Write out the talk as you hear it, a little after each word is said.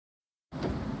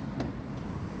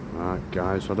Right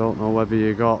guys, I don't know whether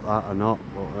you got that or not,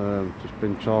 but just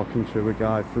been talking to a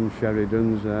guy from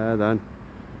Sheridan's there then.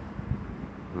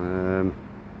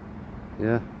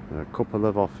 Yeah, a couple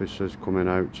of officers coming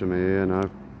out to me here now.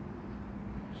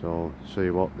 So, see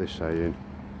what they're saying.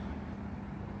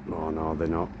 Oh no, they're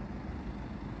not.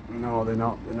 No, they're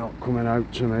not coming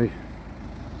out to me.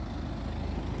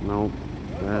 No,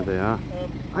 there they are.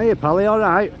 Hiya pally,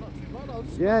 alright?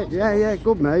 Yeah,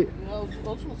 good mate. I was just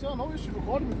going to say, I noticed you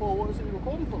recording before. What is it you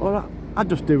recording for? Alright, I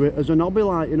just do it as an hobby,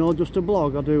 like, you know, just a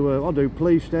blog. I do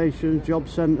police stations, job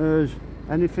centres,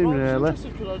 anything really. I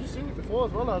just seen it before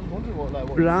as well. I was wondering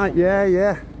what Right,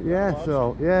 yeah.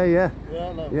 So, yeah.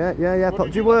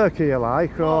 But do you work here,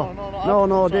 like, or?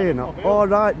 No, do you not?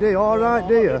 Alright, do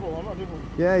you?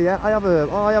 Yeah. I have a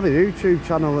YouTube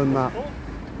channel and that.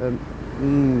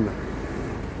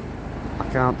 I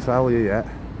can't tell you yet.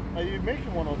 Are you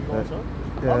making one of yours?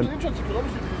 I was interested because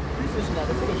obviously the police station they're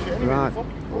full of shit anyway. Right,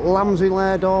 Lamsey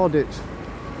Laird Audits,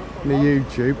 my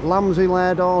YouTube. Lamsey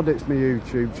Laird Audits, my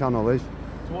YouTube channel is. So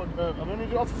what, I mean,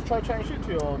 did the officer try chatting shit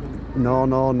to you or? No,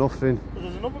 nothing. Because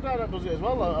there's another guy that does it as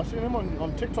well. I've seen him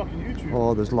on TikTok and YouTube.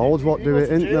 Oh, there's loads what do it,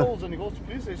 isn't there? And he goes to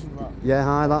police stations and that. Yeah,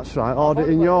 hi, that's right. Audit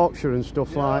in Yorkshire and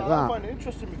stuff like that. I find it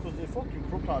interesting because they're fucking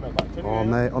corrupt out there back then. Oh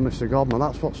mate, honest to God, man,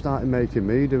 that's what started making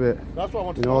me do it. That's what I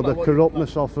want to know. You know, the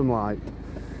corruptness of them, like.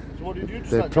 So what do you do? Just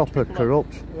they're proper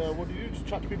corrupt. What do you do? Just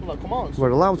chat to people that come out?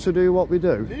 We're allowed to do what we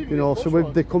do, you know, so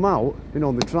if they come out, you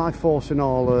know, they try forcing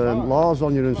all laws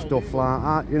on you and stuff like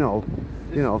that, you know,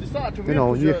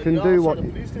 you can do what...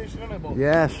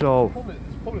 Yeah, so...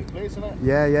 It's a public place, isn't it?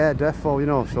 Yeah, defo, you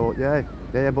know, so,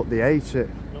 yeah, but they hate it.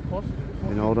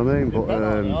 You know what I mean? But,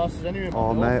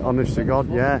 oh mate, honest to God,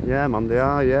 yeah, man, they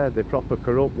are, yeah, they're proper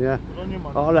corrupt, yeah.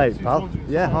 Alright, pal.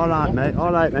 Yeah, alright,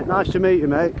 mate, nice to meet you,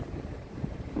 mate.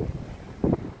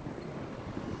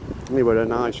 He was a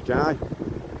nice guy.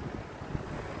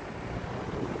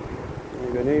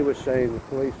 Even he was saying the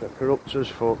police are corrupt as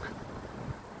fuck.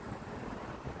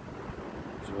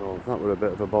 So that was a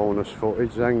bit of a bonus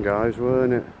footage then, guys,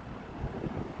 weren't it?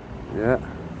 Yeah.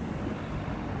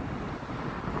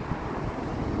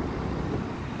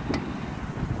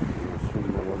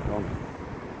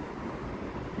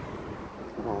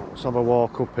 Oh, let's have a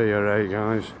walk up here, eh,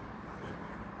 guys?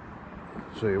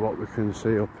 See what we can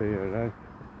see up here, eh?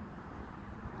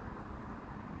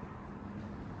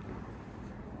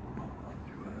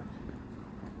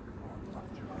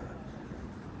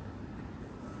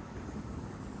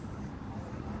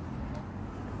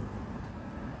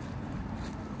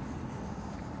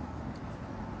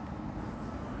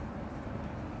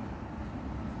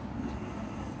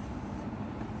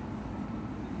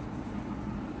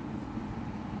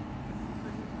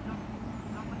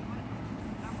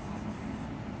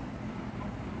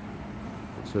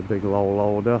 It's a big low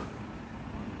loader.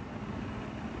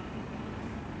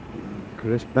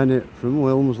 Bennett from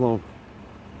Wilmslow.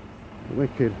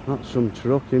 Wicked, that's some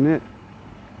truck, innit?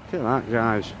 Look at that,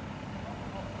 guys.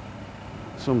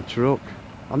 Some truck.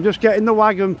 I'm just getting the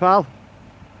wagon, pal.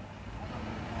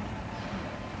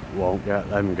 Won't get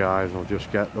them, guys, I'll just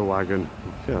get the wagon.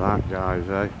 Look at that, guys,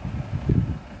 eh?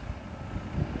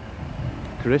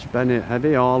 Bennett,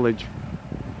 heavy haulage.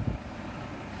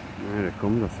 There he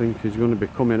comes. I think he's going to be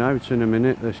coming out in a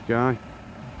minute, this guy.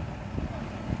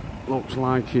 Looks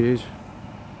like he is.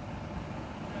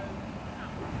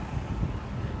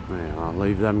 Yeah, I'll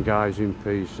leave them guys in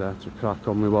peace there to crack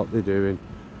on with what they're doing.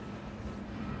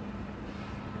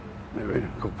 Maybe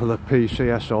a couple of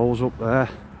PCSOs up there.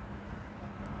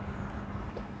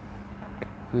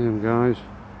 See them, guys.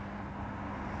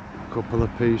 A couple of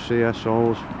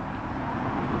PCSOs.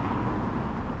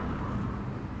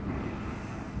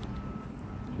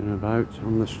 About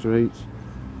on the streets.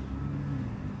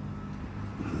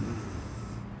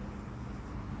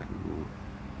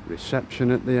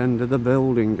 Reception at the end of the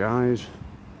building, guys.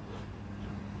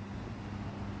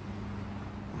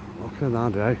 Look at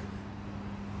that, eh?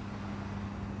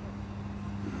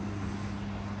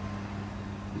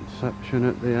 Reception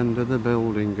at the end of the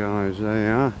building, guys. There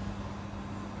you are.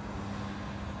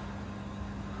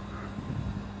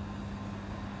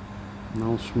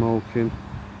 No smoking.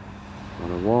 Got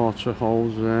a water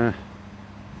hose there.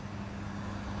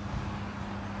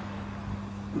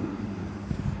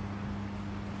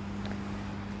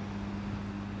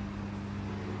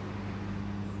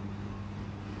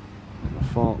 A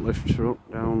forklift truck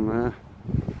down there.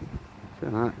 Look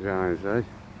at that, guys, eh?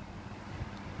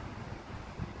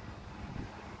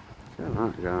 Look at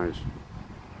that, guys.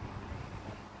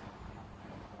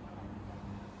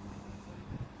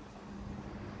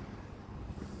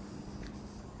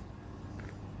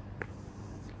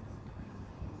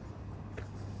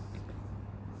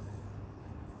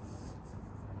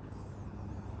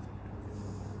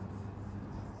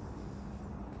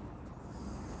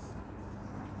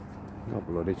 Got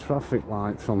bloody traffic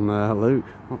lights on there, Luke.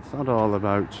 What's that all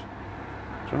about?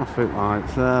 Traffic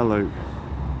lights there, Luke.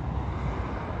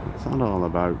 What's that all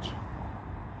about?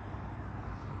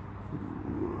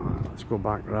 Let's go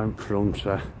back round front.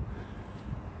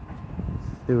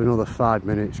 Do another 5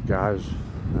 minutes, guys,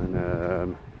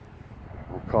 and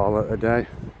I'll call it a day.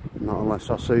 Not unless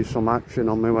I see some action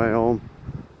on my way home,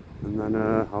 and then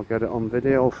I'll get it on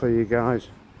video for you guys.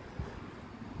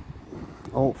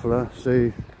 Hopefully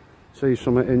see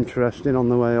something interesting on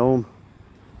the way home.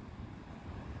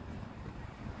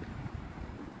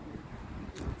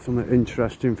 Something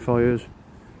interesting for you.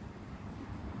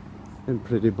 Been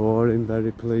pretty boring,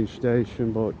 very police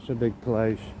station, but it's a big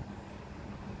place.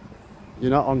 You're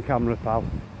not on camera, pal.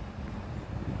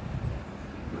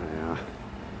 Yeah.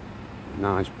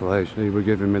 Nice place. He were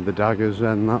giving me the daggers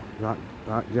then,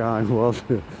 that guy was.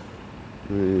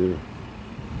 Yeah.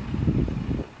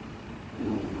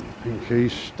 I think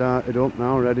he's started up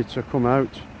now, ready to come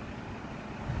out.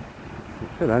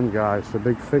 Look at them guys, the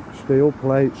big thick steel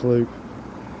plates, Luke.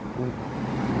 Look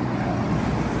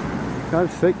how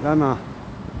thick them are.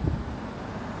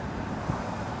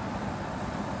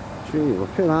 Gee,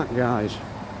 look at that, guys.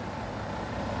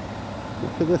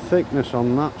 Look at the thickness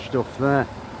on that stuff there.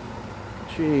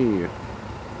 Gee.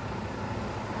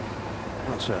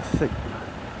 That's thick.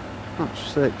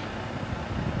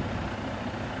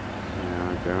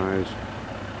 Yeah, guys.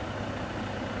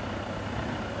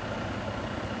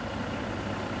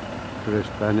 Chris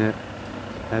Bennett,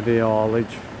 heavy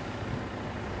haulage.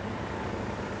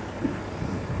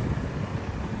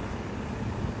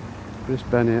 Chris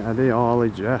Bennett, heavy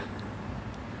haulage, yeah.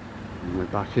 And we're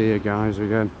back here, guys,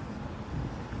 again.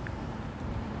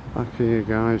 Back here,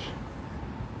 guys.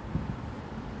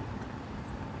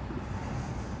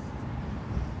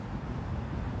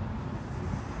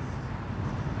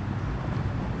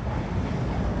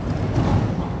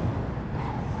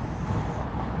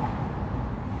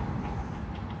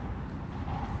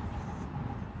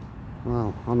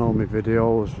 Well, I know my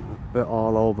videos a bit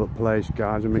all over the place,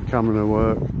 guys, and my camera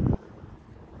work.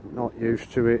 Not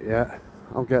used to it yet.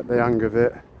 I'll get the hang of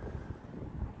it.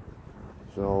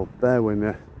 So bear with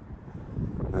me,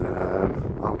 and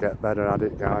I'll get better at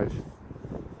it, guys.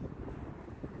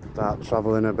 Start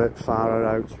travelling a bit farther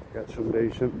out, get some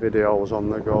decent videos on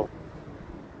the go.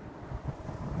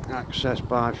 Access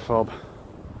by fob.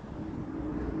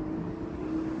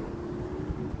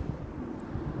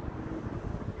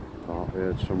 Thought I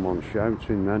heard someone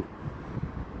shouting then.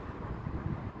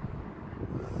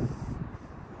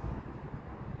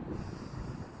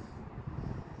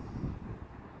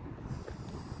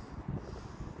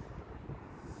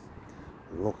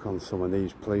 Look on some of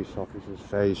these police officers'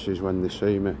 faces when they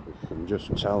see me. You can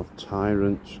just tell,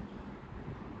 tyrants.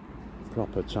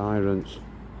 Proper tyrants.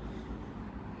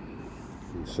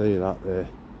 You can see that there.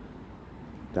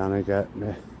 Dana get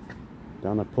me.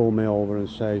 Dana pull me over and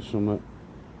say something.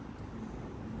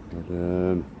 But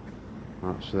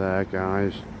that's there,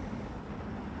 guys.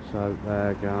 It's out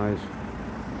there, guys.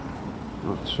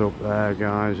 That's up there,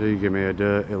 guys. He give me a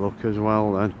dirty look as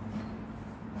well then.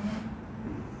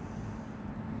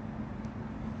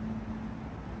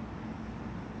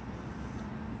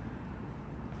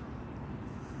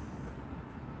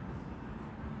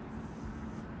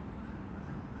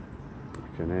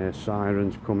 I can hear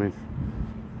sirens coming.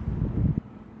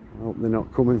 I hope they're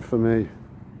not coming for me.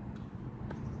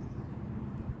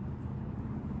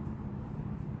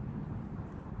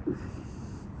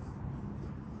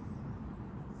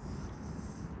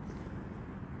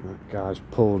 That guy's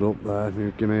pulled up there.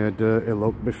 He gave me a dirty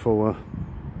look before.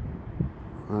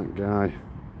 That guy.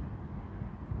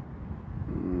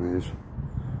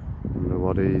 Wonder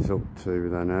what he's up to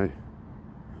then, eh?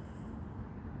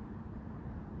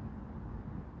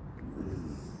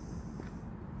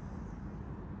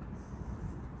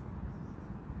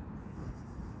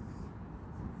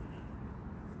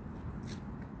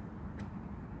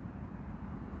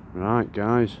 Right,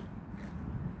 guys,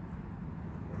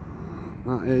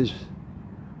 that is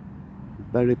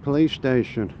Bury police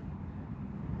station,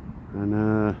 and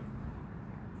I'm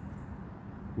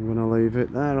gonna leave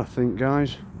it there, I think,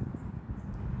 guys.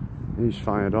 He's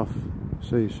fired off.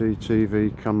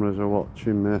 CCTV cameras are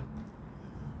watching me.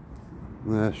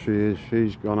 There she is,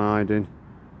 she's gone hiding.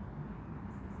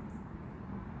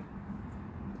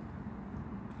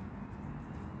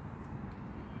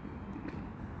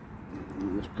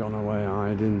 It's gone away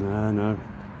hiding there now.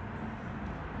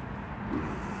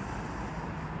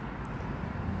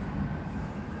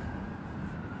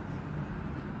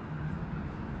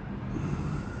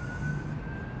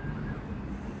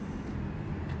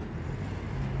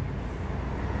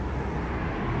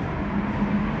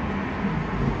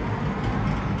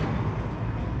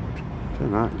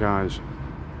 Look at that, guys.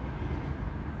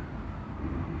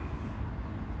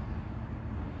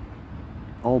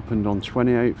 Opened on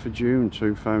 28th of June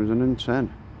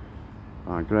 2010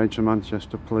 by Greater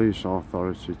Manchester Police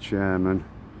Authority Chairman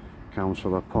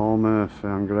Councillor Paul Murphy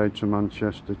and Greater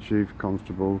Manchester Chief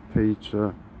Constable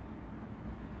Peter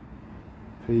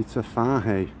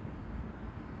Fahey.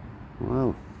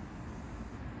 Well,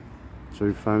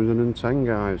 2010,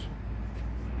 guys.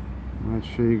 Where's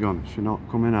she gone? She's not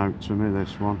coming out to me,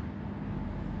 this one.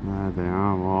 There they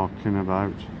are, walking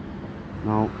about.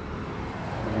 No,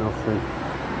 nothing.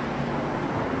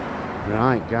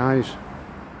 Right, guys.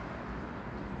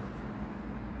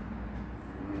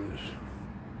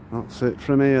 That's it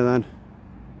from here then.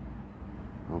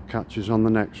 I'll catch us on the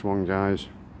next one, guys.